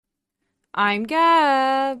I'm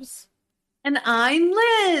Gabs, And I'm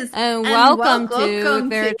Liz, and and welcome to welcome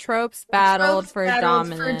Their to Tropes Battled Tropes for Battled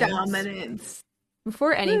for Dominance. Dominance.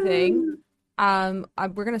 Before anything, Woo.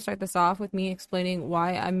 we're gonna start this off with me explaining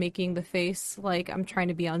why I'm making the face like I'm trying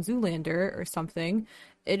to be on Zoolander or something.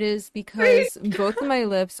 It is because both of my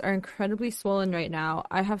lips are incredibly swollen right now.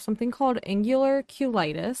 I have something called angular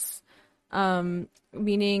culitis,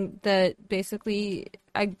 meaning that basically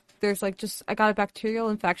I got a bacterial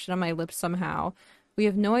infection on my lips somehow. We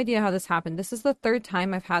have no idea how this happened. This is the third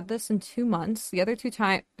time I've had this in 2 months.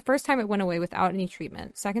 First time it went away without any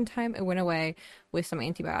treatment. Second time it went away with some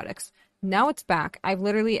antibiotics. Now it's back. I've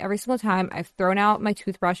literally every single time I've thrown out my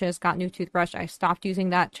toothbrushes, got new toothbrush. I stopped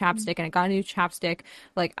using that chapstick and I got a new chapstick.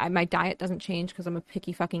 My diet doesn't change because I'm a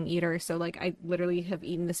picky fucking eater. So like I literally have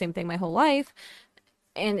eaten the same thing my whole life,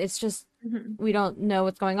 and it's just Mhm. we don't know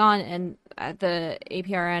what's going on. And the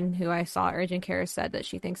APRN who I saw urgent care said that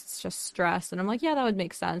she thinks it's just stress, and I'm like, yeah, that would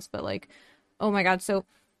make sense, but like, oh my god. So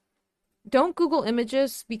don't Google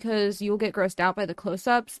images because you'll get grossed out by the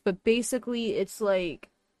close-ups, but basically it's like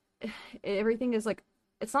everything is like,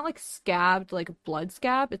 it's not like scabbed like blood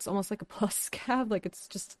scab, it's almost like a pus scab. Like it's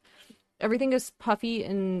just everything is puffy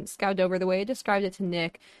and scabbed over. The way I described it to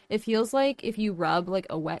Nick, it feels like if you rub like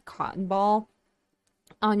a wet cotton ball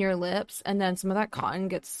on your lips and then some of that cotton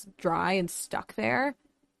gets dry and stuck there.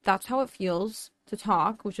 That's how it feels to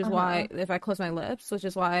talk, which is Uh-huh. why if I close my lips, which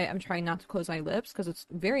is why I'm trying not to close my lips because it's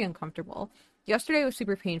very uncomfortable. Yesterday was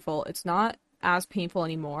super painful. It's not as painful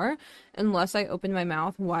anymore unless I open my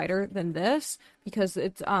mouth wider than this, because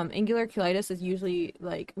it's angular culitis is usually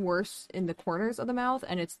like worse in the corners of the mouth,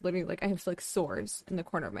 and it's literally like I have like sores in the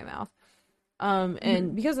corner of my mouth. And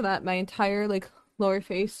Mhm. because of that, my entire like lower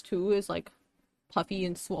face too is like puffy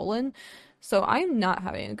and swollen. So I'm not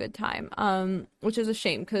having a good time. Which is a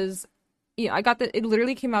shame because yeah, I got that it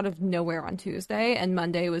literally came out of nowhere on Tuesday, and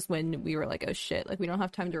Monday was when we were like, oh shit, like we don't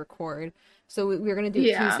have time to record. So we were gonna do it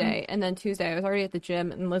Yeah. Tuesday, and then Tuesday I was already at the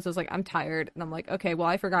gym, and Liz was like, I'm tired, and I'm like, okay, well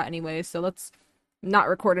I forgot anyways, so let's not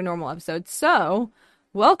record a normal episode. So,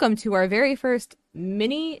 welcome to our very first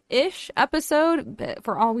mini-ish episode. But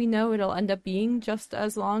for all we know, it'll end up being just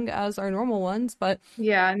as long as our normal ones, but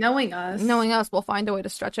Yeah, knowing us. knowing us, we'll find a way to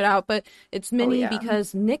stretch it out. But it's Oh mini yeah.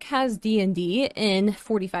 because Nick has D&D in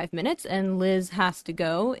 45 minutes and Liz has to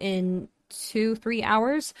go in 2-3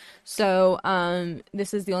 hours. So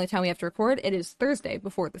this is the only time we have to record. It is Thursday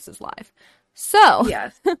before this is live. So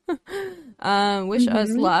Yes. wish us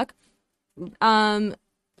Hmm. luck. um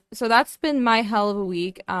so that's been my hell of a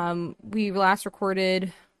week. We last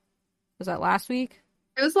recorded, was that last week?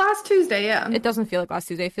 It was last Tuesday, yeah. It doesn't feel like last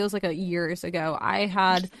Tuesday. It feels like years ago. I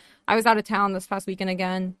was out of town this past weekend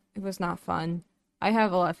again. It was not fun. I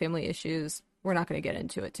have a lot of family issues. We're not going to get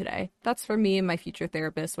into it today. That's for me and my future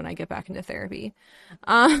therapist when I get back into therapy.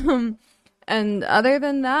 Um, and other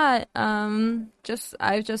than that, just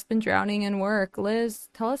I've just been drowning in work. Liz,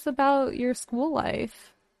 tell us about your school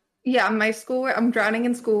life. Yeah, my schoolwork, I'm drowning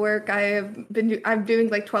in schoolwork. I'm doing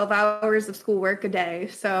like 12 hours of schoolwork a day.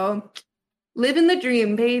 So, living the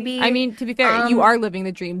dream, I baby. mean, to be fair, you Um, are living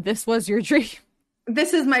the dream. This was your dream.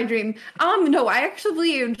 This is my dream. No, I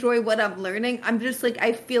actually enjoy what I'm learning. I'm just like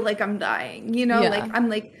I feel like I'm dying. Like Yeah. I'm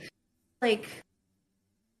like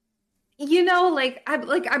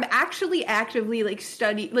I'm actually actively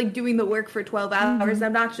like doing the work for 12 hours. Hmm.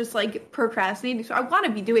 I'm not just like procrastinating. So I want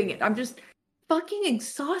to be doing it. I'm just fucking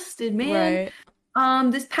exhausted, man.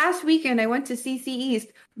 Right. This past weekend I went to CC East.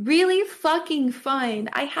 Really fucking fun.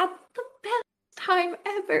 I had the best time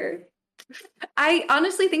ever. I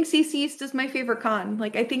honestly think CC East is my favorite con.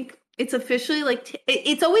 Like, I think it's officially like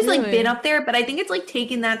it's always like been Really? up there, but I think it's like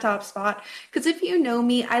taking that top spot. Because if you know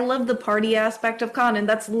me, I love the party aspect of con, and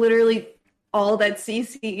that's literally all that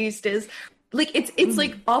CC East is. Like, it's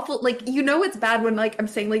like awful. Like, it's bad when like I'm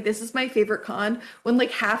saying like this is my favorite con when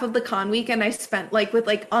like half of the con weekend I spent like with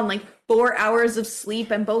like on like 4 hours of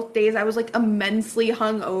sleep, and both days I was like immensely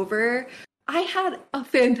hungover. I had a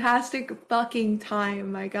fantastic fucking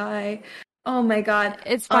time, my guy. Oh my God.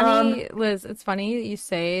 It's funny, Liz, it's funny that you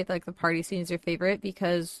say like the party scene is your favorite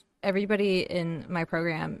because everybody in my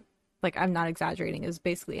program, like I'm not exaggerating, is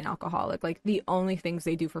basically an alcoholic. Like the only things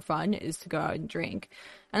they do for fun is to go out and drink.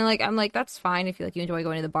 And like I'm like, that's fine if you like you enjoy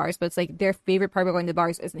going to the bars, but it's like their favorite part about going to the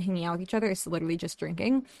bars isn't hanging out with each other, it's literally just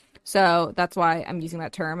drinking. So that's why I'm using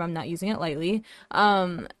that term. I'm not using it lightly.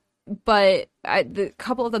 But the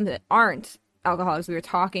couple of them that aren't alcoholics, we were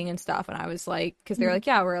talking and stuff, and I was like, because they're like,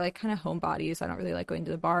 yeah, we're like kind of homebodies. I don't really like going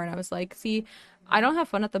to the bar, and I was like, see, I don't have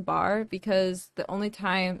fun at the bar because the only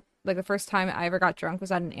time, like the first time I ever got drunk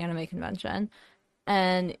was at an anime convention,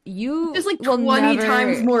 and you Just like will 20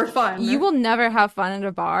 times never more you fun. will never have fun at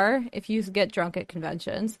a bar if you get drunk at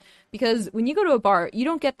conventions, because when you go to a bar you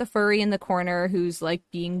don't get the furry in the corner who's like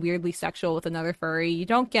being weirdly sexual with another furry. You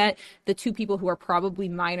don't get the two people who are probably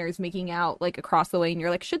minors making out like across the way and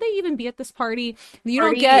you're like, should they even be at this party? You don't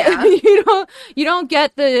Party, get yeah. you don't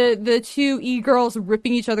get the two e-girls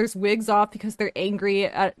ripping each other's wigs off because they're angry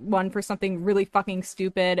at one for something really fucking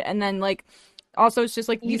stupid, and then like also it's just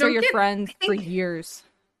like You these are don't your get, friends I for think, years.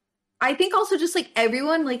 I think also just like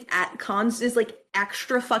everyone like at cons is like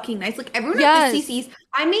extra fucking nice. Like everyone at the Yes. CCs,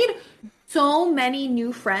 I made so many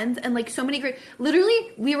new friends and like so many great.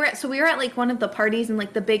 Literally, we were at like one of the parties in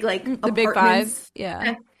like the big like The big five. apartments. Yeah.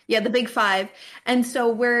 Eh, Yeah, the big five. And so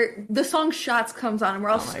where the song Shots comes on and we're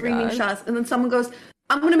all Oh my screaming god. shots and then someone goes,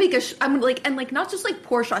 I'm gonna make I'm like, and like not just like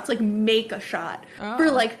pour shots, like make a shot for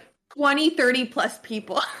Oh. like 20, 30 plus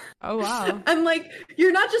people. Oh wow. I'm like,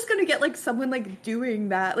 you're not just gonna get like someone like doing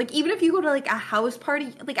that. Like even if you go to like a house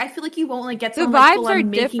party, like I feel like you won't like get The someone like full vibes are on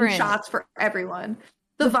making different. shots for everyone.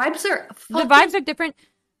 The The vibes are the fucking vibes are different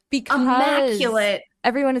because immaculate.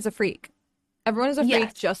 everyone is a freak. Everyone is a freak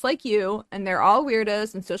Yes. just like you, and they're all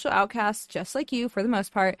weirdos and social outcasts just like you for the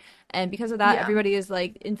most part. And because of that, Yeah. everybody is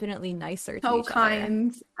like infinitely nicer to So each other.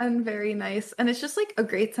 kind and very nice. And it's just like a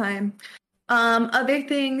great time. Other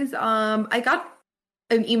things, I got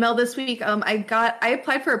an email this week. I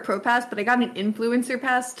applied for a pro pass, but I got an influencer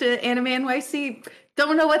pass to Anime NYC.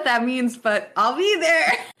 Don't know what that means, but I'll be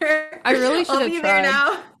there. I really should I'll have be there tried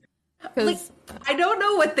now. Like, because I don't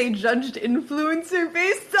know what they judged influencer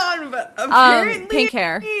based on, but apparently pink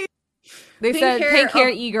hair. They pink said hair. pink hair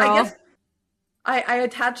I e-girl. guess I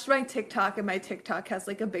attached my TikTok and my TikTok has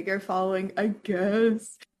like a bigger following, I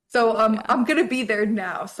guess. So Yeah. I'm gonna be there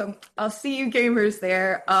now. So I'll see you gamers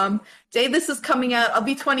there. Day this is coming out. I'll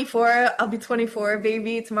be 24. I'll be 24,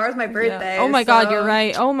 baby. Tomorrow's my Yeah. birthday. Oh my god, you're So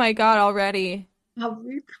right. Oh my god, already. I'll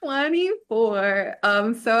be 24.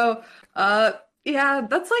 Yeah,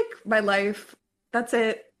 that's like my life. That's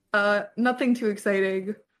it. Nothing too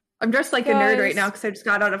exciting. I'm dressed like a nerd right now Guys, because I just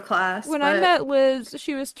got out of class, when I but met Liz,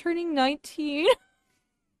 she was turning 19.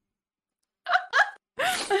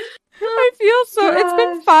 I feel so. It's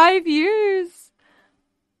been gosh. 5 years.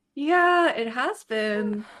 Yeah, it has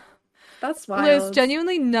been. That's Liz, wild.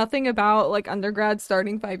 genuinely nothing about like undergrad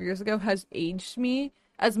starting 5 years ago has aged me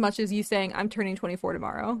as much as you saying I'm turning 24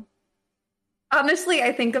 tomorrow. Honestly,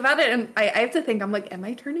 I think about it and I have to think, I'm like, am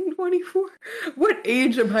I turning 24? What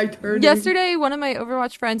age am I turning? Yesterday, one of my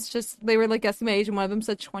Overwatch friends they were like guessing my age, and one of them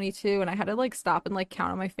said 22, and I had to like stop and like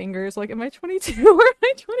count on my fingers, like, am I 22 or am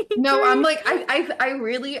I No, I'm 23?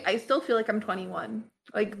 like, I still feel like I'm 21.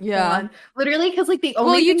 Like, full Yeah. on. Literally, because like the Well,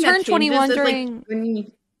 only you thing that turned changes 21 is like during when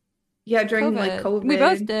you, yeah, during like COVID. We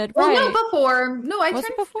both COVID. did, Well, no, right? before. No, I Was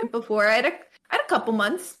it before? turned before. I had a couple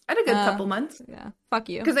months. I had a good couple months. Yeah. Fuck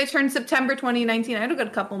you. Because I turned September 2019. I had a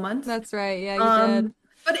good couple months. That's right. Yeah, you did.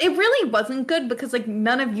 But it really wasn't good because like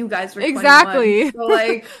none of you guys were 21. Exactly. So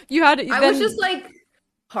like You had I was just then. like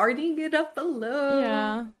partying it up below,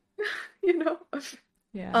 Yeah. you know.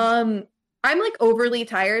 Yeah. I'm like overly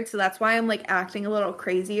tired, so that's why I'm like acting a little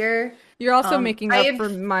crazier. You're also making up I've for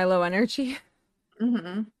Milo energy.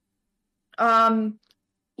 mhm. Um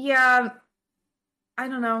yeah, I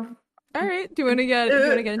don't know. All right. Do you want to get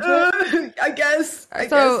into it? I guess, I'm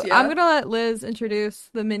yeah. gonna let Liz introduce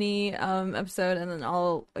the mini episode, and then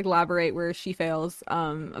I'll elaborate where she fails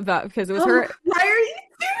about because it was her. Why are you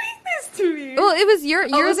doing this to me? Well, it was your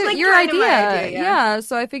Oh, it's like your kind of idea. my idea, yeah. Yeah,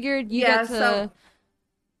 so I figured you Yeah, get so to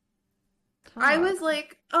I talk. was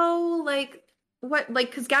like, oh, like what, like,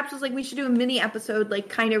 because Gaps was like, we should do a mini episode, like,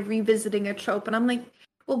 kind of revisiting a trope, and I'm like,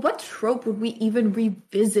 well, what trope would we even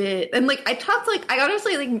revisit? And like, I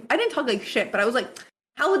honestly, like, I didn't talk like shit, but I was like,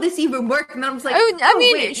 how would this even work? And then I was like, I oh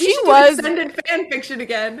mean, wait, we she should do was. extended fan fiction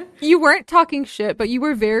again. You weren't talking shit, but you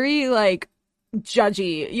were very like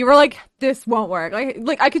judgy. You were like, this won't work.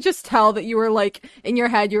 Like I could just tell that you were like in your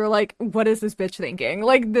head. You were like, what is this bitch thinking?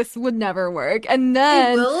 Like this would never work. And I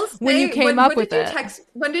then will when you say, came up when with did you it, text?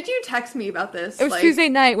 When did you text me about this? it was Like Tuesday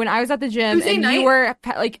night when I was at the gym, Tuesday and you night. were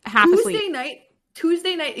like half asleep.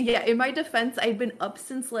 Tuesday night. Yeah, in my defense, I'd been up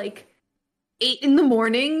since like 8 in the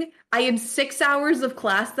morning. I had 6 hours of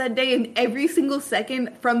class that day, and every single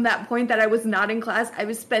second from that point that I was not in class, I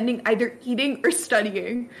was spending either eating or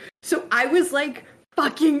studying. So I was like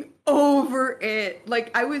fucking over it.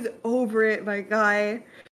 Like I was over it, my guy.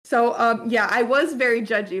 So yeah, I was very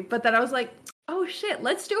judgy, but then I was like, oh shit,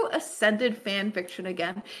 let's do Ascended fan fiction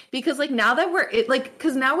again. Because like now that we're it like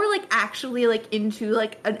because now we're like actually like into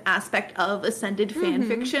like an aspect of Ascended fan Mm-hmm.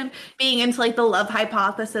 fiction, being into like the love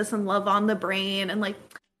hypothesis and love on the brain and like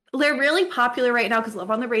they're really popular right now because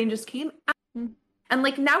Love on the Brain just came out. Mm. And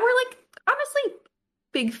like now we're like honestly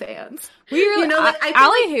big fans. We really, You know, like I feel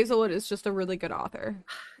Allie like Hazelwood is just a really good author.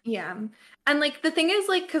 yeah. And like the thing is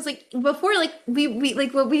like cuz like before like we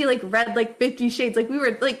like when we like read like 50 Shades like we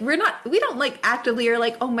were like we don't like actively are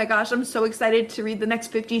like, "Oh my gosh, I'm so excited to read the next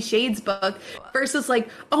 50 Shades book," versus like,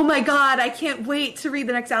 "Oh my god, I can't wait to read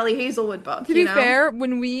the next Allie Hazelwood book." To you be know? fair,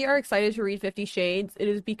 when we are excited to read 50 Shades, it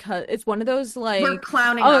is because it's one of those We're like,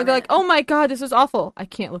 clowning oh, on they're like, it. oh my God, this is awful. I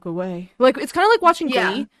can't look away. Like it's kind of like watching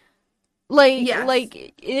Yeah. Glee. Like Yes.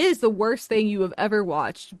 it is the worst thing you have ever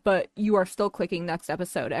watched, but you are still clicking next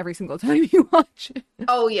episode every single time you watch it.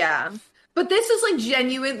 Oh yeah. But this is like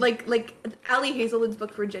genuine like Allie Hazelwood's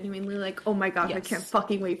book for genuinely like, "Oh my gosh, I can't Yes.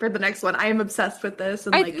 fucking wait for the next one. I am obsessed with this,"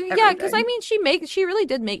 and I like yeah, because I everything. mean, she really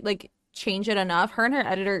did make like change it enough. Her and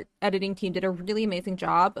her editing team did a really amazing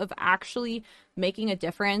job of actually making a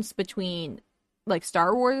difference between like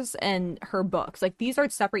Star Wars and her books. Like these are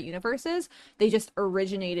separate universes. They just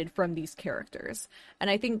originated from these characters. And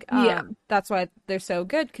I think Yeah. that's why they're so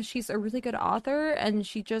good because she's a really good author and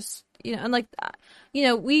she just, you know, and like you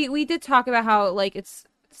know, we did talk about how like it's,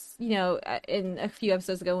 you know, in a few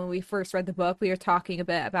episodes ago when we first read the book, we were talking a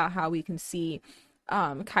bit about how we can see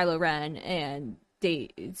Kylo Ren and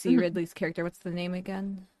Daisy Mhm. Ridley's character. What's the name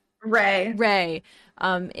again? Ray. Ray,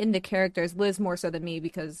 in the characters. Liz more so than me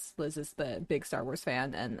because Liz is the big Star Wars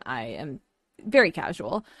fan and I am very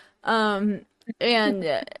casual. And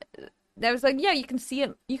I was like, yeah, you can see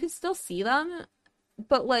it. You can still see them,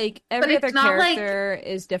 but like But every other it's not like character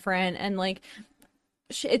is different and like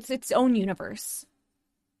it's its own universe.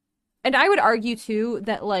 And I would argue too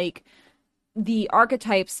that like the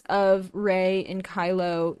archetypes of Rey and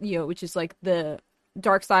Kylo, you know, which is like the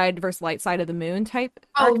dark side versus light side of the moon type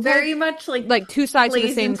oh, archetype, very much like two sides of the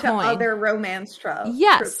plays same into coin. other romance tropes.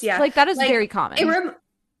 Yes, Yeah. like that is Like very it common. rem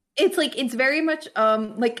it's like it's very much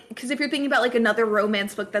like because if you're thinking about like another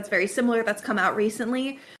romance book that's very similar that's come out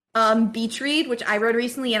recently, Beach Read, which I read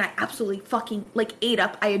recently and I absolutely fucking like ate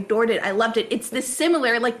up. I adored it. I loved it. It's this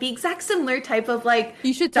similar, like the exact similar type of like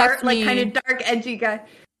You should dark, text like kind me. of dark, edgy guy.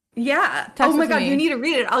 Yeah. Oh Text it my to god, you me. need to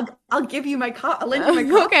read it. I'll give you my I'll lend you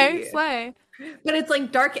my Okay, copy. slay. But it's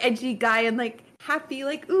like dark, edgy guy and like happy,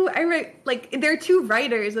 like, ooh, I write like there are two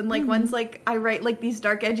writers, and like Hmm. one's like I write like these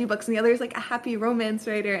dark, edgy books, and the other is like a happy romance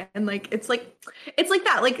writer, and like it's like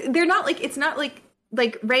that. Like they're not like it's not like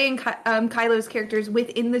Ray and Kylo's characters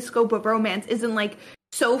within the scope of romance isn't like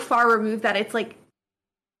so far removed that it's like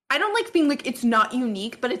I don't like being like it's not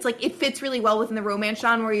unique, but it's like it fits really well within the romance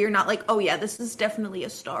genre where you're not like, oh yeah, this is definitely a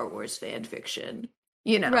Star Wars fan fiction,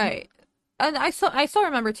 you know? Right. And I still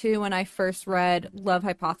remember too when I first read Love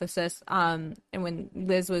Hypothesis, and when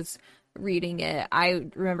Liz was reading it, I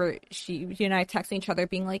remember she and I texting each other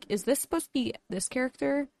being like, is this supposed to be this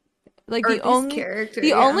character? Like Or this character, the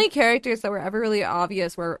yeah. only characters that were ever really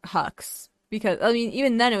obvious were Hux. Because I mean,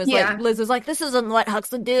 even then it was like Yeah. Liz was like, "This isn't what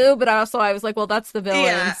Hux would do," but I was like, "Well, that's the villain,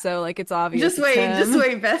 Yeah. so like it's obvious it's Just him."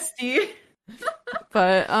 wait, bestie.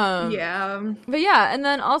 But Yeah. but yeah, and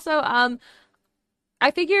then also I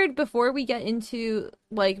figured before we get into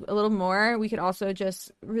like a little more, we could also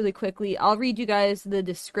just really quickly, I'll read you guys the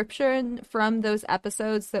description from those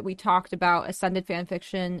episodes that we talked about Ascended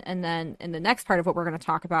fanfiction, and then in the next part of what we're going to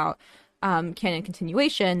talk about, canon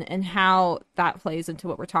continuation and how that plays into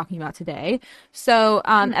what we're talking about today. So,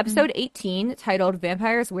 Mm-mm. episode 18, titled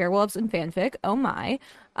Vampires, Werewolves, and Fanfic. Oh my.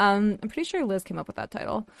 I'm pretty sure Liz came up with that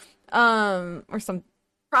title. Or some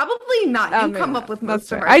Probably not. You maybe come up not. with That's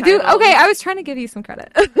most of fair. our I do. Okay, titles. I was trying to give you some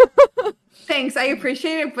credit. Thanks, I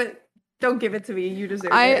appreciate it, but don't give it to me. You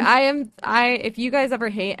deserve I it. I am I if you guys ever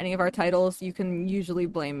hate any of our titles, you can usually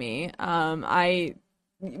blame me. I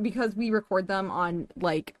because we record them on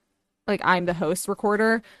like I'm the host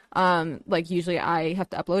recorder. Like usually I have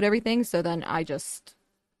to upload everything, so then I just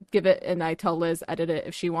give it and I tell Liz edit it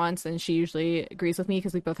if she wants, and she usually agrees with me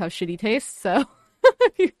because we both have shitty tastes. So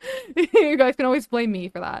you guys can always blame me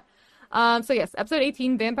for that. So yes, episode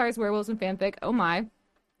 18, Vampires, Werewolves, and Fanfic. Oh my.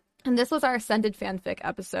 And this was our Ascended fanfic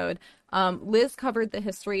episode. Liz covered the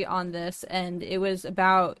history on this, and it was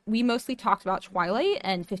about, we mostly talked about Twilight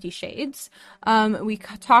and 50 Shades. We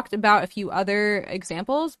talked about a few other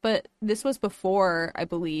examples, but this was before, I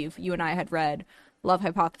believe, you and I had read Love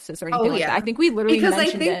Hypothesis or anything Oh like that. I yeah. think we literally Because I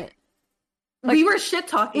mentioned think it. Like, we were shit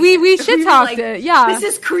talking we it. shit We were talked like, it, yeah. this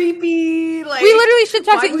is creepy. Like, We literally shit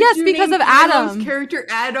talked why it, would yes, you because name of Kylo's Adam. character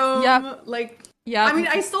Adam? Yep, Like, I yep. mean,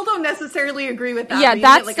 I still don't necessarily agree with that Yeah, reading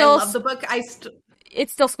that it. Like, I still love the book. it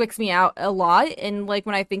still squicks me out a lot. And like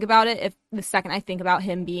when I think about it, if the second I think about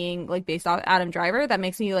him being like based off Adam Driver, that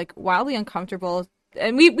makes me like wildly uncomfortable.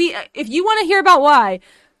 And we if you want to hear about why,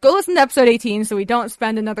 Go listen to episode 18 so we don't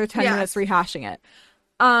spend another 10 minutes Yes. rehashing it.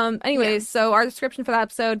 Anyways, so our description for that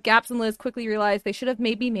episode, Gaps and Liz quickly realized they should have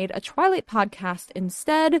maybe made a Twilight podcast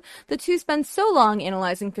instead. The two spend so long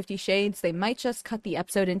analyzing 50 Shades, they might just cut the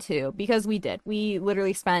episode in two, because we did. We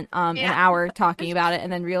literally spent an hour talking about it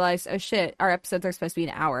and then realized, oh shit, our episodes are supposed to be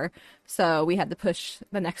an hour. So we had to push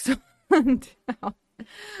the next one down.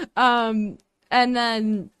 And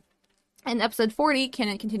then in episode 40,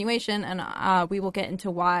 canon continuation, and we will get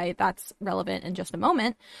into why that's relevant in just a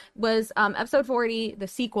moment, was episode 40, the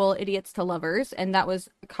sequel, Idiots to Lovers, and that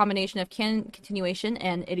was a combination of canon continuation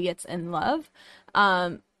and Idiots in Love,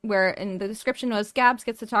 where in the description was Gabs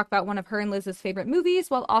gets to talk about one of her and Liz's favorite movies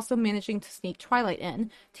while also managing to sneak Twilight in.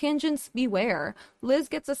 Tangents beware. Liz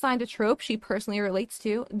gets assigned a trope she personally relates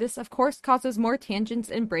to. This, of course, causes more tangents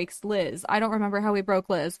and breaks Liz. I don't remember how we broke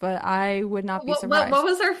Liz, but I would not be surprised. What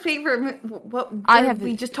was our favorite? What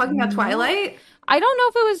we just talking about Twilight? I don't know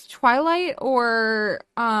if it was Twilight or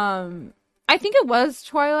I think it was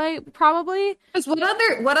Twilight, probably. Because what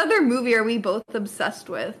other movie are we both obsessed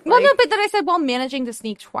with? Well, no, but then I said while managing to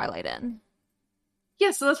sneak Twilight in.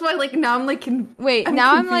 Yeah, so that's why now I'm like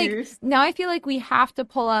now I feel like we have to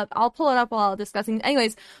pull up. I'll pull it up while discussing.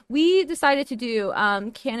 Anyways, we decided to do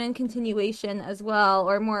canon continuation as well,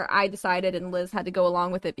 or more. I decided, and Liz had to go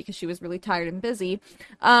along with it because she was really tired and busy.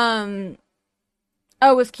 It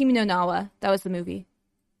was Kimi no Nawa. That was the movie.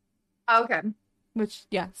 Okay. Which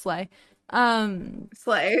slay. Slay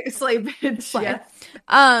bitch. Slay. Yes.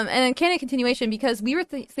 And then canon continuation, because we were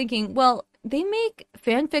thinking, well, they make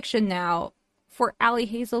fan fiction now for Ali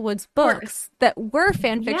Hazelwood's books that were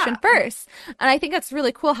fan fiction first. And I think that's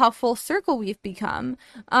really cool how full circle we've become.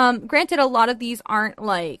 Granted, a lot of these aren't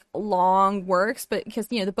like long works, but because,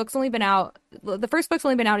 the book's only been out, the first book's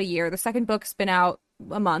only been out a year, the second book's been out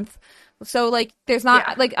a month. So, like, there's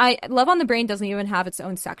not, Love on the Brain doesn't even have its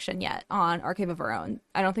own section yet on Archive of Our Own.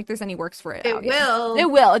 I don't think there's any works for it out yet.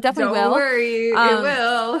 It will. It definitely will. Don't worry. It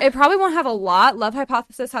will. It probably won't have a lot. Love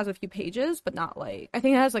Hypothesis has a few pages, but not I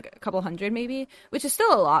think it has like a couple hundred maybe, which is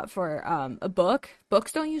still a lot for a book.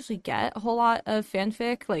 Books don't usually get a whole lot of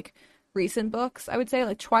fanfic, like recent books, I would say.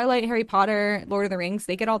 Like Twilight, Harry Potter, Lord of the Rings,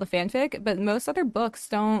 they get all the fanfic, but most other books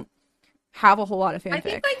don't have a whole lot of fanfic.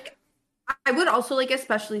 I think, I would also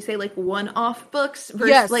especially say one-off books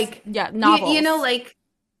versus novels.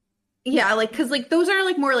 Because those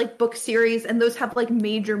are more book series, and those have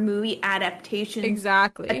major movie adaptations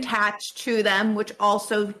attached to them, which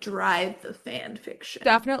also drive the fan fiction.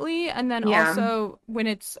 Definitely, and then also when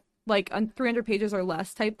it's 300 pages or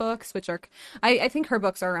less type books, which are I think her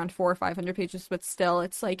books are around 400 or 500 pages, but still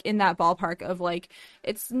it's in that ballpark of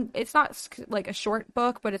it's not a short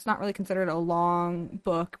book, but it's not really considered a long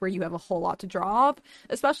book where you have a whole lot to draw off,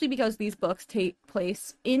 especially because these books take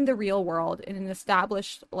place in the real world, in an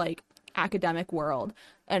established academic world,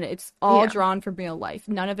 and it's all drawn from real life.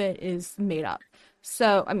 None of it is made up.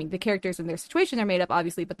 So I mean, the characters and their situation are made up,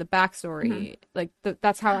 obviously, but the backstory,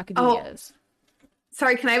 that's how academia is.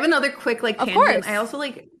 Sorry, can I have another quick tangent? Of course. I also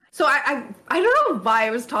so I don't know why I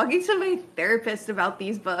was talking to my therapist about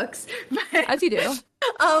these books. But, as you do.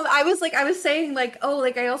 I was saying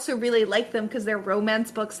I also really like them because they're romance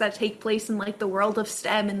books that take place in the world of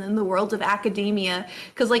STEM and then the world of academia.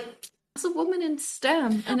 Because as a woman in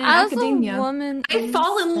STEM and in academia, I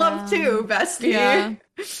fall in love too, bestie. Yeah.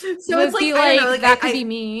 So it's I don't know, that could be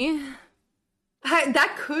me.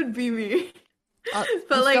 That could be me. But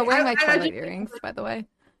I'm still wearing my Twilight earrings, by the way.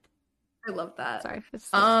 I love that. Sorry.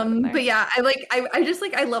 But yeah, I just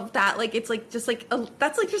I love that. It's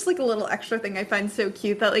that's just a little extra thing I find so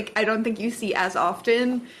cute that I don't think you see as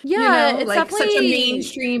often. Yeah, it's definitely such a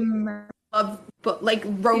mainstream love book,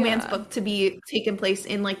 romance book to be taking place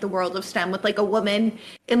in the world of STEM with a woman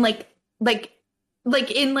in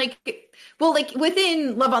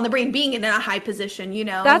within Love on the Brain being in a high position,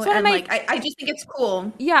 That's what I just think it's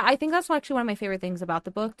cool. Yeah, I think that's actually one of my favorite things about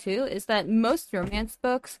the book too, is that most romance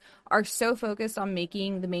books are so focused on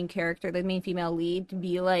making the main character, the main female lead, to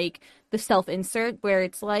be the self-insert, where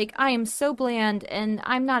it's I am so bland and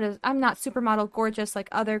I'm not supermodel gorgeous like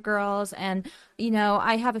other girls, and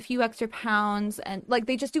I have a few extra pounds, and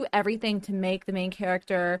they just do everything to make the main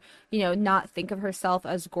character not think of herself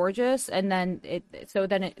as gorgeous, and then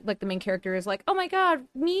the main character is oh my god,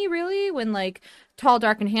 me really, when tall,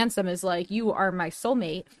 dark, and handsome is you are my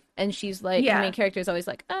soulmate, and she's the main character is always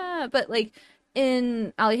but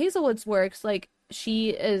in Ali Hazelwood's works,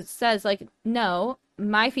 she says no,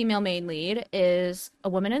 my female main lead is a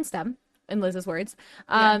woman in STEM, in Liz's words,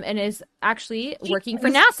 and is actually working for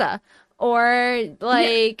NASA or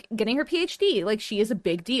getting her PhD. She is a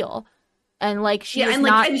big deal. And like she Yeah, is and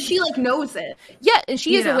like not and she like knows it, yeah, and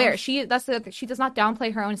she you is know. aware. She she does not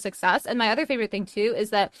downplay her own success. And my other favorite thing too is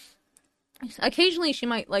that occasionally she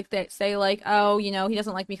might like say like, oh, you know, he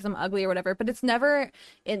doesn't like me because I'm ugly or whatever, but it's never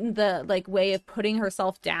in the like way of putting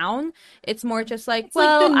herself down. It's more just like, It's like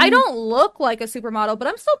well, I the don't look like a supermodel, but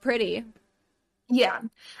I'm still pretty. Yeah.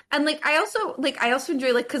 And like I also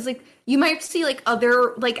enjoy like cuz like you might see like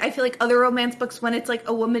other like I feel like other romance books when it's like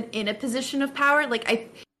a woman in a position of power, like I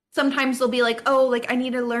sometimes they'll be like, "Oh, like I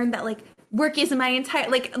need to learn that like work isn't my entire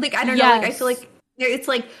like I don't know, like I feel Yes. like it's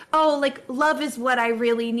like, "Oh, like love is what I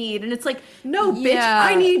really need." And it's like, "No, bitch,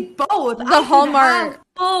 I Yeah. need both. The I can have Hallmark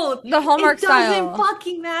both. the Hallmark It doesn't style.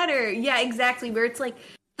 fucking matter." Yeah, exactly. Where it's like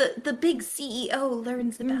the big CEO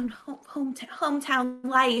learns about Mm. hometown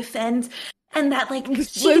life and that like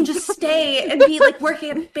she can Liz, just stay and be like working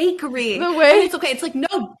at a bakery the and way it's okay. It's like,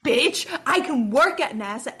 no, bitch, I can work at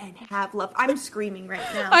NASA and have love. I'm screaming right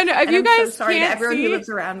now, I know if and you I'm so guys sorry to can't everyone who see, lives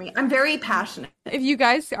around me. I'm very passionate. if you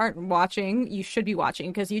guys aren't watching, you should be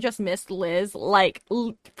watching because you just missed Liz like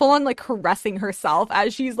full on like caressing herself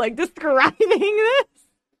as she's like describing this.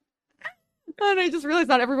 And I just realized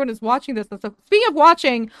not everyone is watching this. So speaking of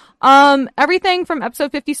watching, everything from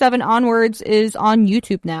episode 57 onwards is on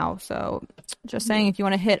YouTube now. So just saying, if you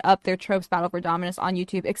want to hit up their Tropes Battle for Dominus on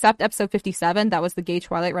YouTube, except episode 57, that was the Gay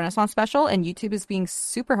Twilight Renaissance special, and YouTube is being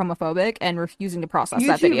super homophobic and refusing to process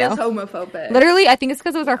that YouTube is video. homophobic. Literally, I think it's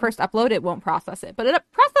because it was our first upload, it won't process it. But it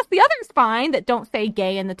processed the others fine that don't say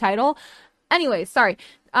gay in the title. Anyway, sorry.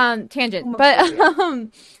 Tangent. But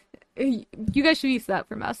you guys should use that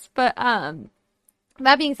from us. But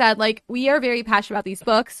that being said, like we are very passionate about these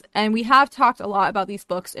books, and we have talked a lot about these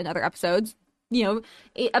books in other episodes. You know,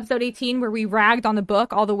 episode 18 where we ragged on the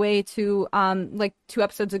book, all the way to like 2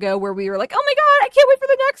 episodes ago where we were like, oh my god, I can't wait for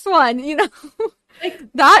the next one. You know, Like,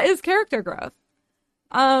 that is character growth.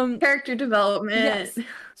 character development. Yes.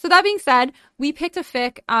 So that being said, we picked a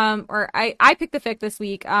fic, or I picked the fic this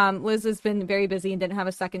week. Liz has been very busy and didn't have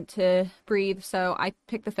a second to breathe, so I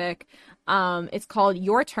picked the fic. It's called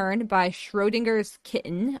Your Turn by Schrodinger's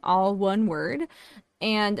Kitten, all one word.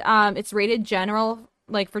 And it's rated general,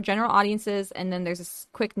 like for general audiences, and then there's a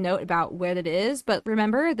quick note about what it is. But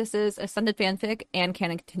remember, this is a Ascended fanfic and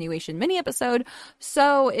canon continuation mini episode,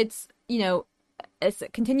 so it's, you know, it's a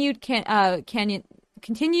continued canon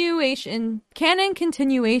continuation,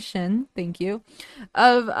 thank you,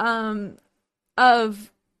 of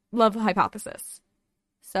Love Hypothesis.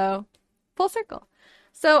 So full circle.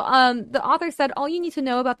 So the author said all you need to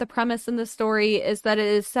know about the premise in the story is that it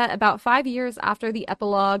is set about 5 years after the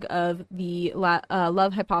epilogue of the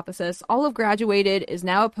Love Hypothesis. Olive graduated, is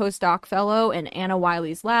now a postdoc fellow in Anna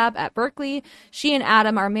Wiley's lab at Berkeley. She and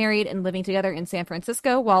Adam are married and living together in San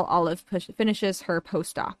Francisco while Olive finishes her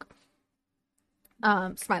postdoc.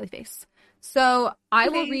 Smiley face. So I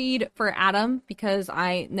will read for Adam because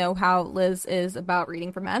I know how Liz is about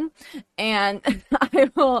reading for men. And I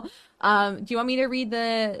will, do you want me to read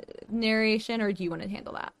the narration or do you want to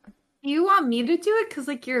handle that? You want me to do it? Because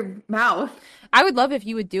like your mouth. I would love if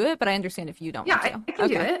you would do it, but I understand if you don't want to. I can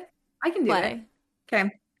do it. I can do it. Okay.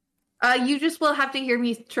 You just will have to hear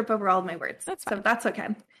me trip over all of my words. That's fine. So that's okay.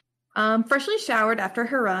 Freshly showered after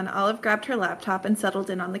her run, Olive grabbed her laptop and settled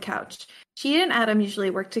in on the couch. She and Adam usually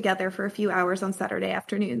worked together for a few hours on Saturday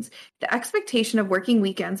afternoons. The expectation of working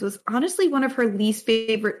weekends was honestly one of her least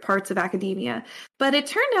favorite parts of academia, but it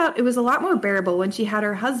turned out it was a lot more bearable when she had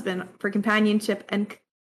her husband for companionship and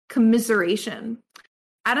commiseration.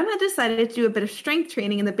 Adam had decided to do a bit of strength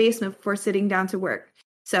training in the basement before sitting down to work.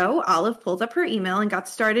 So Olive pulled up her email and got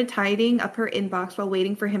started tidying up her inbox while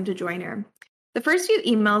waiting for him to join her. The first few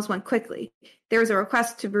emails went quickly. There was a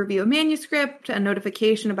request to review a manuscript, a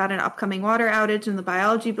notification about an upcoming water outage in the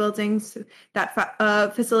biology buildings that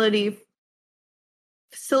facility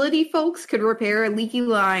folks could repair a leaky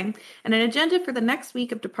line, and an agenda for the next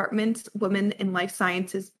week of Department Women in Life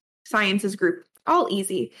Sciences group. All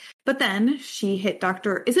easy. But then she hit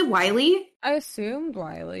Dr. Is it Wiley? I assumed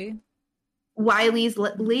Wiley. Wiley's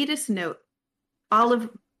latest note. Olive,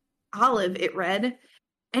 it read.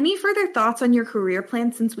 Any further thoughts on your career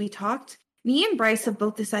plan since we talked? Me and Bryce have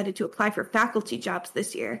both decided to apply for faculty jobs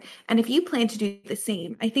this year, and if you plan to do the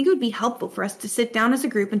same, I think it would be helpful for us to sit down as a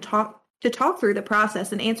group and talk through the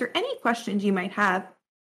process and answer any questions you might have.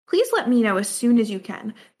 Please let me know as soon as you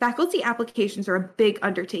can. Faculty applications are a big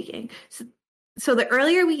undertaking, so the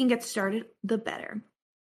earlier we can get started, the better.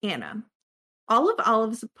 Anna. All of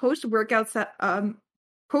Olive's post-workout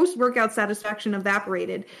satisfaction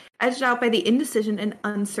evaporated, edged out by the indecision and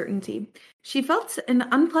uncertainty. She felt an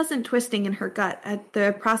unpleasant twisting in her gut at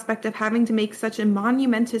the prospect of having to make such a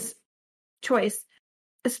monumentous choice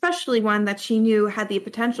especially one that she knew had the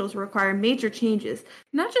potential to require major changes,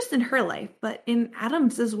 not just in her life, but in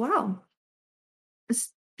Adam's as well.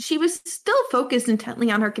 She was still focused intently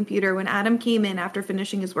on her computer when Adam came in after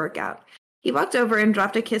finishing his workout. He walked over and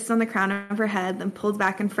dropped a kiss on the crown of her head, then pulled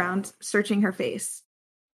back and frowned, searching her face.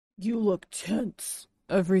 You look tense.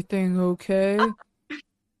 Everything okay?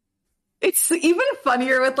 It's even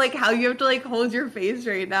funnier with like how you have to like hold your face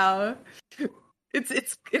right now.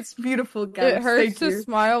 It's beautiful, guys. It hurts Thank to you.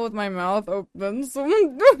 smile with my mouth open.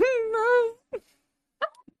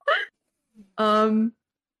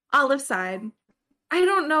 Olive sighed. I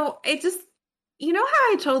don't know. It just, you know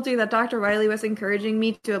how I told you that Dr. Wiley was encouraging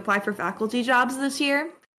me to apply for faculty jobs this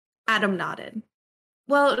year? Adam nodded.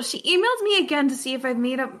 Well, she emailed me again to see if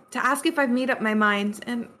to ask if I've made up my mind,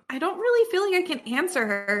 and I don't really feel like I can answer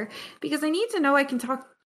her because I need to know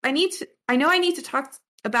I know I need to talk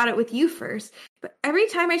about it with you first, but every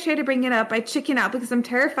time I try to bring it up, I chicken out because I'm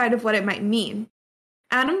terrified of what it might mean.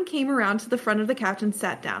 Adam came around to the front of the couch and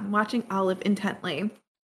sat down, watching Olive intently.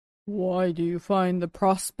 Why do you find the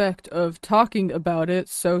prospect of talking about it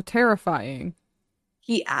so terrifying?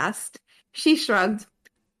 He asked. She shrugged.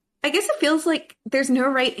 I guess it feels like there's no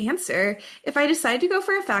right answer. If I decide to go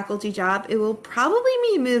for a faculty job, it will probably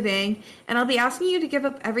mean moving, and I'll be asking you to give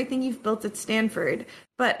up everything you've built at Stanford.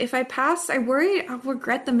 But if I pass, I worry I'll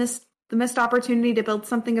regret the missed opportunity to build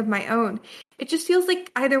something of my own. It just feels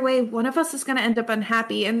like either way, one of us is going to end up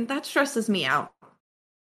unhappy, and that stresses me out.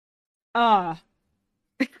 Ah,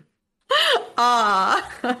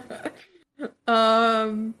 Ah.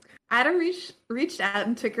 um. Adam reached out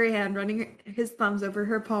and took her hand, running his thumbs over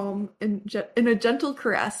her palm in a gentle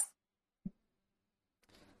caress.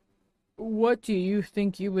 what do you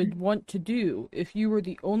think you would want to do if you were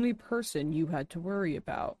the only person you had to worry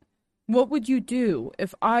about? What would you do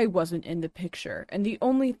if I wasn't in the picture and the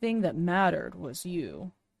only thing that mattered was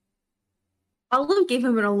you? Olive gave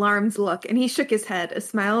him an alarmed look, and he shook his head, a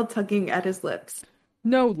smile tugging at his lips.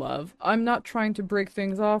 No, love, I'm not trying to break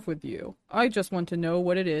things off with you. I just want to know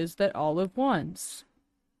what it is that Olive wants.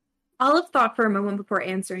 Olive thought for a moment before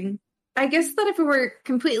answering. I guess that if it were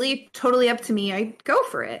totally up to me, I'd go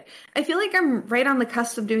for it. I feel like I'm right on the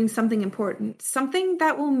cusp of doing something important, something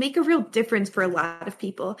that will make a real difference for a lot of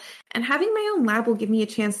people, and having my own lab will give me a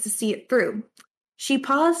chance to see it through. She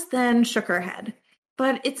paused, then shook her head.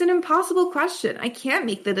 But it's an impossible question. I can't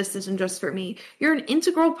make the decision just for me. You're an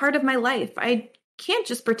integral part of my life. I can't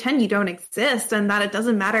just pretend you don't exist and that it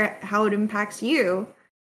doesn't matter how it impacts you.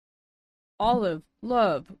 Olive,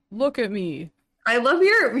 love, look at me. I love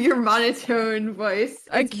your monotone voice.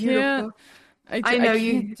 I It's can't. beautiful. I I know can't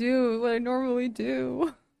you. do what I normally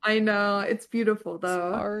do. I know it's beautiful It's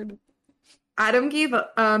though. hard. Adam gave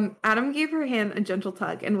her hand a gentle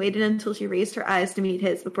tug and waited until she raised her eyes to meet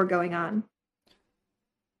his before going on.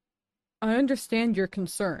 I understand your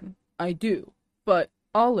concern. I do. But,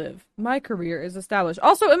 Olive, my career is established.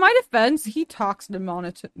 Also, in my defense, he talks in a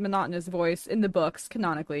monotonous voice in the books,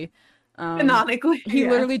 canonically. Canonically, He yeah.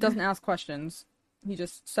 literally doesn't ask questions. He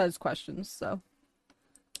just says questions, so.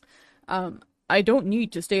 I don't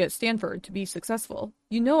need to stay at Stanford to be successful.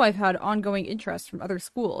 You know I've had ongoing interest from other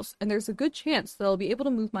schools, and there's a good chance that I'll be able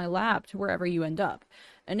to move my lab to wherever you end up.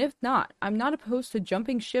 And if not, I'm not opposed to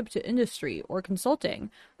jumping ship to industry or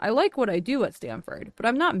consulting. I like what I do at Stanford, but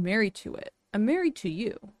I'm not married to it. I'm married to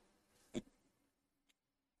you.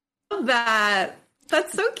 Love that.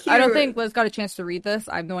 That's so cute. I don't think Liz got a chance to read this.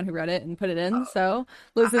 I'm the one who read it and put it in, so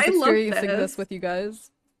Liz is I love experiencing this this. with you guys.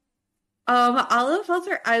 Olive felt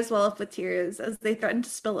her eyes well up with tears as they threatened to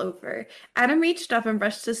spill over. Adam reached up and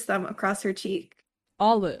brushed his thumb across her cheek.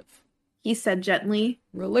 Olive, He said gently,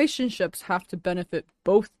 relationships have to benefit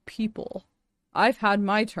both people. I've had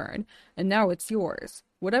my turn, and now it's yours.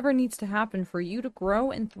 Whatever needs to happen for you to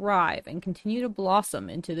grow and thrive and continue to blossom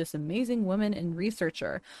into this amazing woman and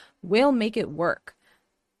researcher, we'll make it work.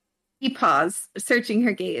 He paused, searching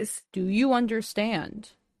her gaze. Do you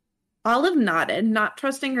understand? Olive nodded, not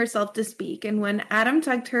trusting herself to speak, and when Adam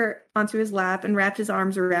tugged her onto his lap and wrapped his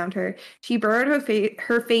arms around her, she burrowed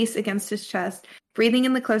her face against his chest, breathing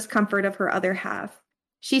in the close comfort of her other half.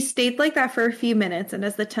 She stayed like that for a few minutes, and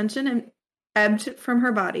as the tension ebbed from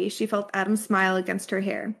her body, she felt Adam's smile against her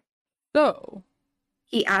hair. So,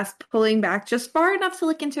 He asked, pulling back just far enough to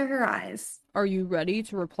look into her eyes. are you ready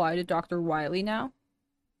to reply to Dr. Wiley now?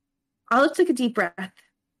 Olive took a deep breath.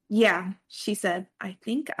 Yeah, she said, I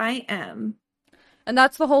think I am. And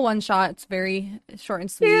that's the whole one shot. It's very short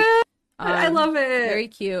and sweet. Yeah, I love it. Very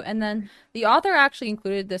cute. And then the author actually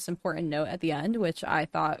included this important note at the end, which I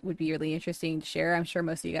thought would be really interesting to share. I'm sure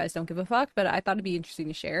most of you guys don't give a fuck, but I thought it'd be interesting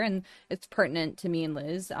to share, and it's pertinent to me and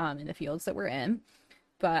Liz in the fields that we're in.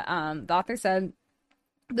 But the author said,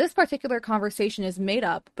 this particular conversation is made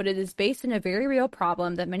up, but it is based in a very real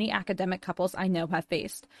problem that many academic couples I know have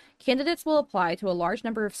faced. Candidates will apply to a large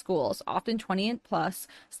number of schools, often 20 plus,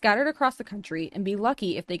 scattered across the country, and be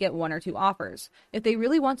lucky if they get 1 or 2 offers. If they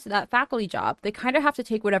really want that faculty job, they kind of have to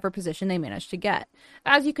take whatever position they manage to get.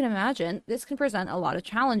 As you can imagine, this can present a lot of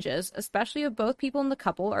challenges, especially if both people in the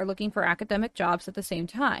couple are looking for academic jobs at the same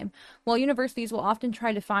time. While universities will often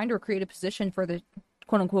try to find or create a position for the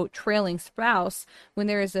quote-unquote trailing spouse when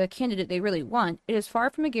there is a candidate they really want, it is far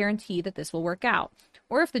from a guarantee that this will work out,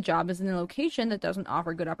 or if the job is in a location that doesn't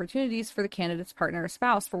offer good opportunities for the candidate's partner or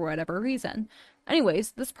spouse for whatever reason.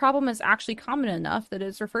 Anyways, this problem is actually common enough that it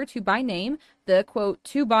is referred to by name, the quote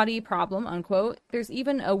two-body problem, unquote. There's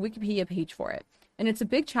even a Wikipedia page for it. And it's a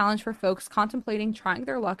big challenge for folks contemplating trying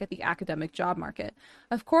their luck at the academic job market.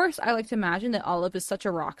 Of course, I like to imagine that Olive is such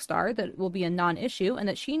a rock star that it will be a non-issue and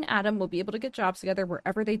that she and Adam will be able to get jobs together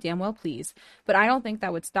wherever they damn well please, but I don't think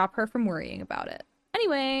that would stop her from worrying about it.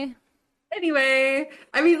 Anyway,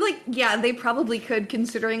 I mean, like, yeah, they probably could,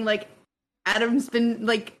 considering, like, Adam's been,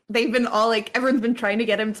 like, they've been all, like, everyone's been trying to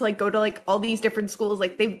get him to, like, go to, like, all these different schools.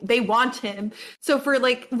 Like, they want him. So for,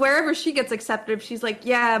 like, wherever she gets accepted, if she's like,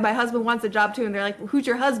 yeah, my husband wants a job too, and they're like, well, who's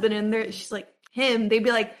your husband? And she's like, him. They'd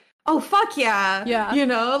be like, oh, fuck yeah. Yeah. You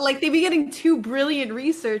know? Like, they'd be getting 2 brilliant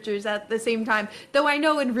researchers at the same time. Though I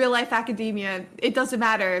know in real-life academia, it doesn't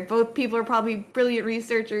matter. Both people are probably brilliant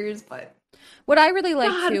researchers, but... What I really like,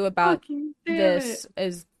 God, too, about fucking this damn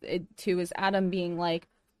is Adam being like,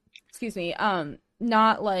 excuse me,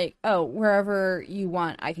 not like, oh, wherever you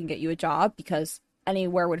want, I can get you a job, because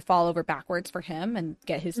anywhere would fall over backwards for him and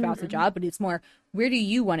get his spouse a job, but it's more, where do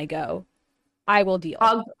you want to go? I will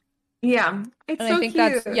deal. Yeah, it's And so I think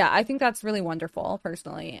cute. I think that's really wonderful,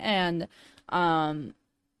 personally. And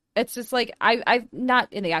it's just like, I'm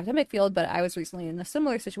not in the academic field, but I was recently in a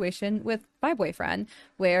similar situation with my boyfriend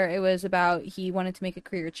where it was about, he wanted to make a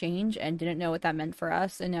career change and didn't know what that meant for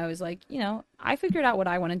us. And I was like, you know, I figured out what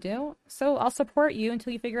I want to do, so I'll support you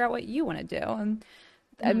until you figure out what you want to do. And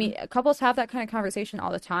I mean, couples have that kind of conversation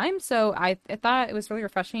all the time. So I thought it was really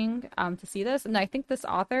refreshing to see this. And I think this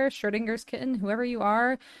author, Schrodinger's kitten, whoever you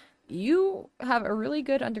are, you have a really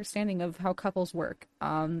good understanding of how couples work.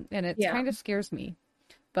 And it kind of scares me,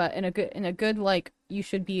 but in a good, like, you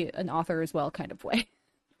should be an author as well kind of way.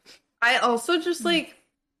 I also just like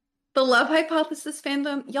the Love Hypothesis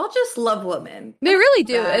fandom. Y'all just love women. They really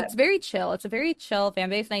do. It's very chill. It's a very chill fan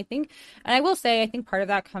base. And I will say, I think part of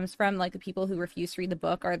that comes from, like, the people who refuse to read the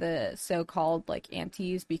book are the so-called, like,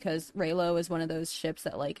 antis, because Raylo is one of those ships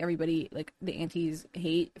that, like, everybody, like, the antis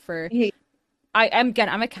hate for. I'm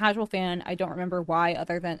a casual fan. I don't remember why,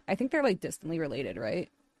 other than I think they're, like, distantly related, right?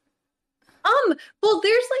 Well,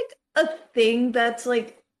 there's like a thing that's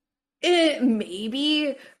like it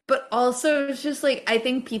maybe, but also it's just like I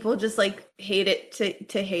think people just like hate it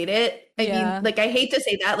to hate it. I mean, like, I hate to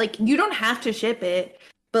say that, like, you don't have to ship it,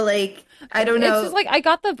 but like, I don't know. It's just like, I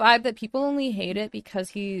got the vibe that people only hate it because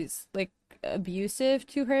he's like abusive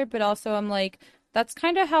to her, but also I'm like, that's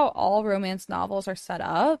kind of how all romance novels are set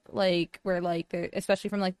up, like, where like they're, especially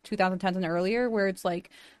from like 2010s and earlier, where it's like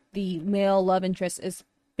the male love interest is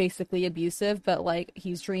basically abusive, but like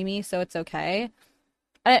he's dreamy, so it's okay.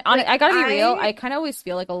 I gotta be real, I kind of always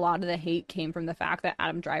feel like a lot of the hate came from the fact that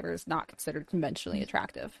Adam Driver is not considered conventionally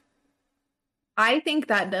attractive. I think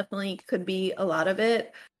that definitely could be a lot of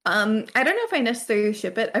it. I don't know if I necessarily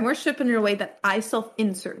ship it. I more ship it in a way that I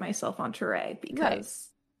self-insert myself onto Ray, because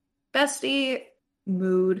bestie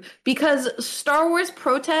mood. Because Star Wars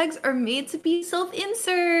pro tags are made to be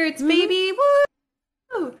self-inserts, baby. Woo!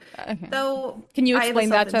 Okay. So can you explain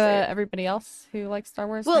that to everybody else who likes Star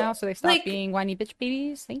Wars now, so they stop like, being whiny bitch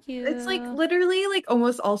babies? Thank you. It's like literally like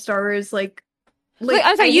almost all Star Wars like wait,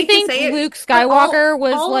 I'm sorry, you think Luke Skywalker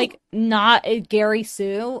was like not a Gary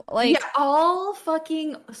Sue? Like, yeah, all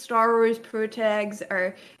fucking Star Wars pro tags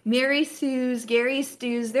are Mary Sue's, Gary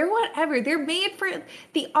Stu's, they're whatever. They're made for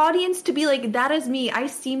the audience to be like, that is me. I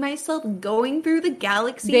see myself going through the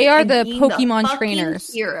galaxy. They are the Pokemon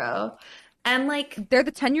trainers. Hero. And like, they're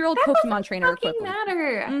the 10-year-old Pokemon trainer equivalent.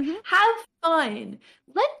 Matter. Have fun.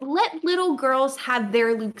 Let little girls have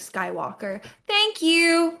their Luke Skywalker. Thank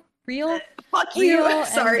you. Real? Fuck you.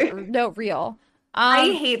 Sorry. No, real.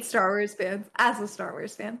 I hate Star Wars fans as a Star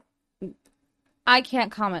Wars fan. I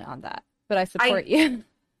can't comment on that, but I support you.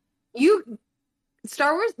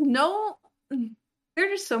 Star Wars, no. There are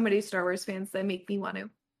just so many Star Wars fans that make me want to.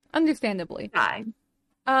 Understandably. Die.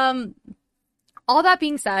 All that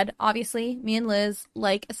being said, obviously, me and Liz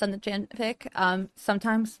like Ascendant fanfic.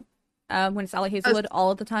 Sometimes when it's Sally Hazelwood,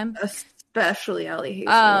 all of the time. Especially Ellie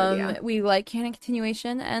Hazelwood, yeah. We like canon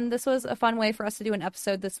continuation, and this was a fun way for us to do an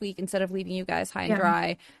episode this week instead of leaving you guys high and Yeah.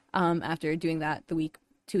 dry after doing that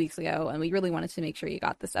 2 weeks ago, and we really wanted to make sure you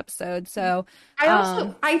got this episode. So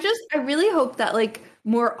I really hope that like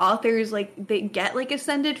more authors like they get like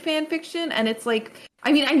ascended fan fiction, and it's like,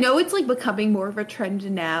 I mean, I know it's like becoming more of a trend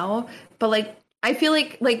now, but like I feel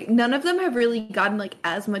like none of them have really gotten like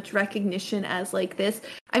as much recognition as like this.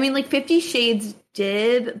 I mean, like 50 Shades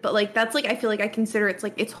did, but like that's like I feel like I consider it's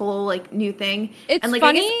like its whole like new thing. it's And like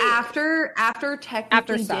funny. I guess after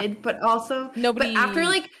technically Sucked. did, but also Nobody- but after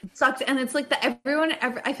like sucked, and it's like the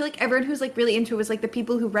I feel like everyone who's like really into it was like the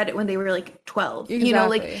people who read it when they were like 12. You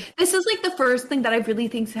know, Exactly. like this is like the first thing that I really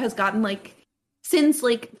think has gotten like since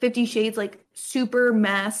like 50 Shades like super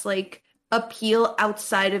mass like appeal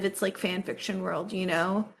outside of its like fan fiction world, you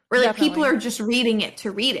know? Where like people Definitely. are just reading it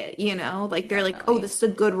to read it, you know? Like they're like, oh, Definitely. this is a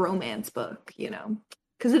good romance book, you know?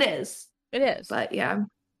 Because it is. It is. But yeah.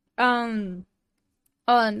 Oh,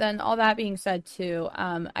 and then all that being said too,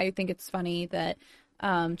 I think it's funny that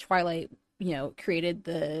Twilight, created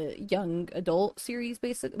the young adult series,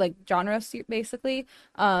 basic like basically,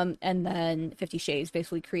 and then 50 Shades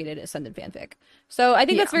basically created Ascended fanfic. So I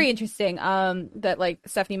think that's Yeah. very interesting. That like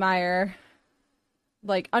Stephanie Meyer,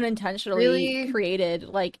 like unintentionally Really created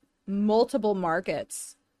like multiple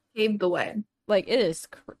markets. paved the way. Like it's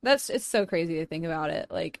so crazy to think about it.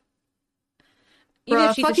 Like even Bruh,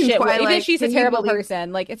 if she's a fucking shit, even if Twilight. she's a Can you terrible believe-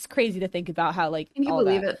 person, like it's crazy to think about how like Can you all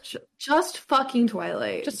believe that. it? Just fucking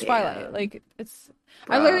Twilight. Just Damn. Twilight. Like it's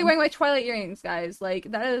I'm Bruh. literally wearing my Twilight earrings, guys.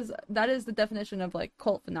 Like that is the definition of like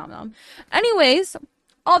cult phenomenon. Anyways,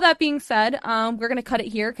 all that being said, we're gonna cut it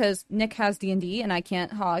here because Nick has D&D and I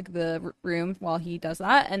can't hog the room while he does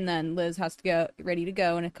that, and then Liz has to go ready to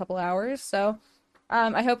go in a couple hours. So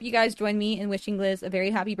I hope you guys join me in wishing Liz a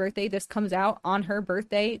very happy birthday. This comes out on her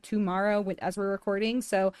birthday tomorrow as we're recording.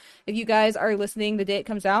 So if you guys are listening the day it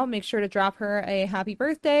comes out, make sure to drop her a happy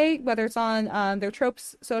birthday, whether it's on their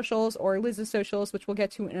Tropes socials or Liz's socials, which we'll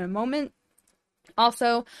get to in a moment.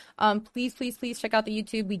 Also, please check out the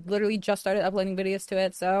YouTube. We literally just started uploading videos to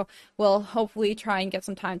it, so we'll hopefully try and get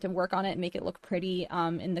some time to work on it and make it look pretty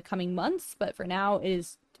in the coming months. But for now,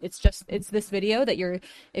 it's this video that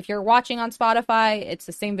if you're watching on Spotify, it's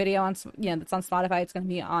the same video on that's on Spotify. It's going to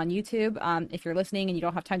be on YouTube. If you're listening and you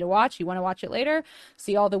don't have time to watch, you want to watch it later,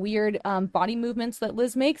 see all the weird body movements that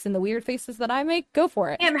Liz makes and the weird faces that I make, go for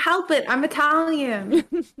it. Can't help it. I'm Italian.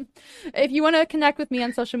 If you want to connect with me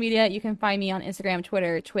on social media, you can find me on Instagram,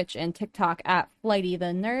 Twitter, Twitch, and TikTok at Flighty the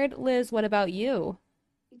Nerd. Liz, what about you?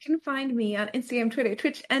 You can find me on Instagram, Twitter,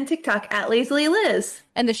 Twitch, and TikTok at Lazily Liz.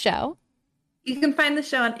 And the show? You can find the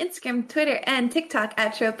show on Instagram, Twitter, and TikTok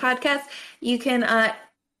at Trope Podcast. You can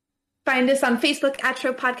find us on Facebook at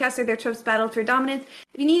Trope Podcast or their Tropes Battle for Dominance.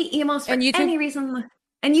 If you need emails for any reason,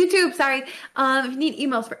 and YouTube, sorry. If you need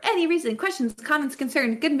emails for any reason, questions, comments,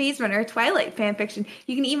 concerns, good Maze Runner, Twilight fanfiction,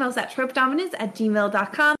 you can email us at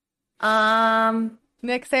tropedominance@gmail.com.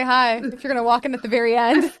 Nick, say hi if you're going to walk in at the very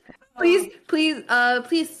end. Please,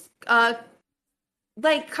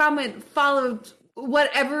 like, comment, follow,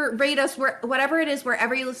 whatever, rate us, whatever it is,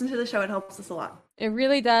 wherever you listen to the show. It helps us a lot. It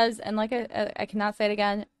really does. And like I cannot say it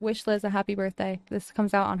again, wish Liz a happy birthday. This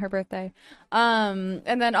comes out on her birthday. And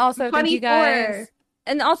then also thank you guys.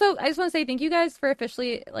 And also I just want to say thank you guys for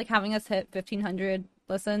officially like having us hit 1,500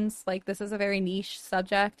 listens. Like this is a very niche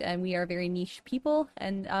subject and we are very niche people,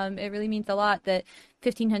 and it really means a lot that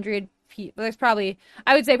 1,500 people, there's probably,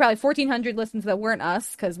 I would say probably 1,400 listens that weren't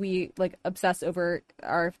us because we like obsess over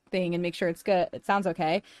our thing and make sure it's good, it sounds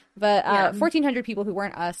okay, but 1,400 people who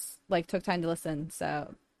weren't us like took time to listen,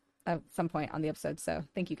 so at some point on the episode. So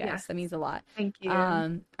thank you guys. That means a lot. Thank you. All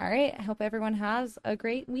right, I hope everyone has a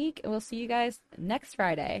great week and we'll see you guys next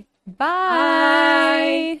Friday.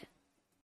 Bye.